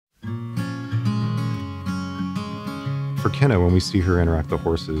For Kenna, when we see her interact with the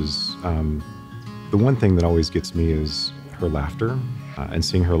horses, the one thing that always gets me is her laughter, and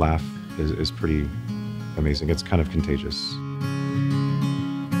seeing her laugh is pretty amazing. It's kind of contagious.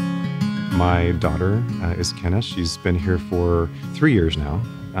 My daughter is Kenna. She's been here for 3 years now.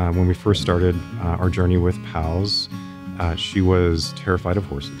 When we first started our journey with PALS, she was terrified of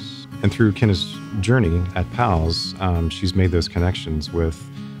horses. And through Kenna's journey at PALS, she's made those connections with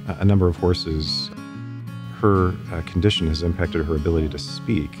a number of horses. Her condition has impacted her ability to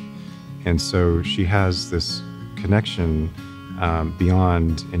speak. And so she has this connection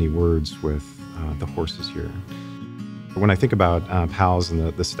beyond any words with the horses here. When I think about PALS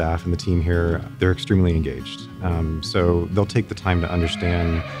and the staff and the team here, they're extremely engaged. So they'll take the time to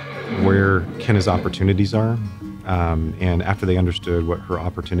understand where Kenna's opportunities are. And after they understood what her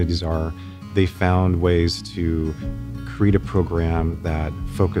opportunities are, they found ways to create a program that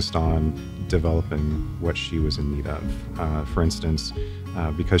focused on developing what she was in need of. For instance,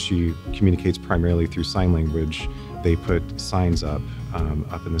 because she communicates primarily through sign language, they put signs up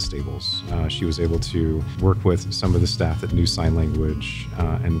in the stables. She was able to work with some of the staff that knew sign language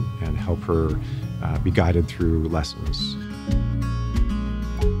and help her be guided through lessons.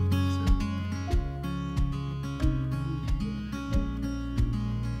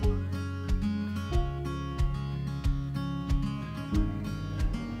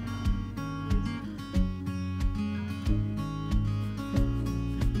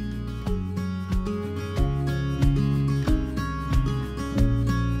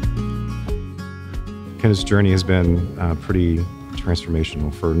 Kenna's journey has been pretty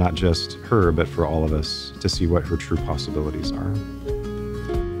transformational for not just her, but for all of us to see what her true possibilities are.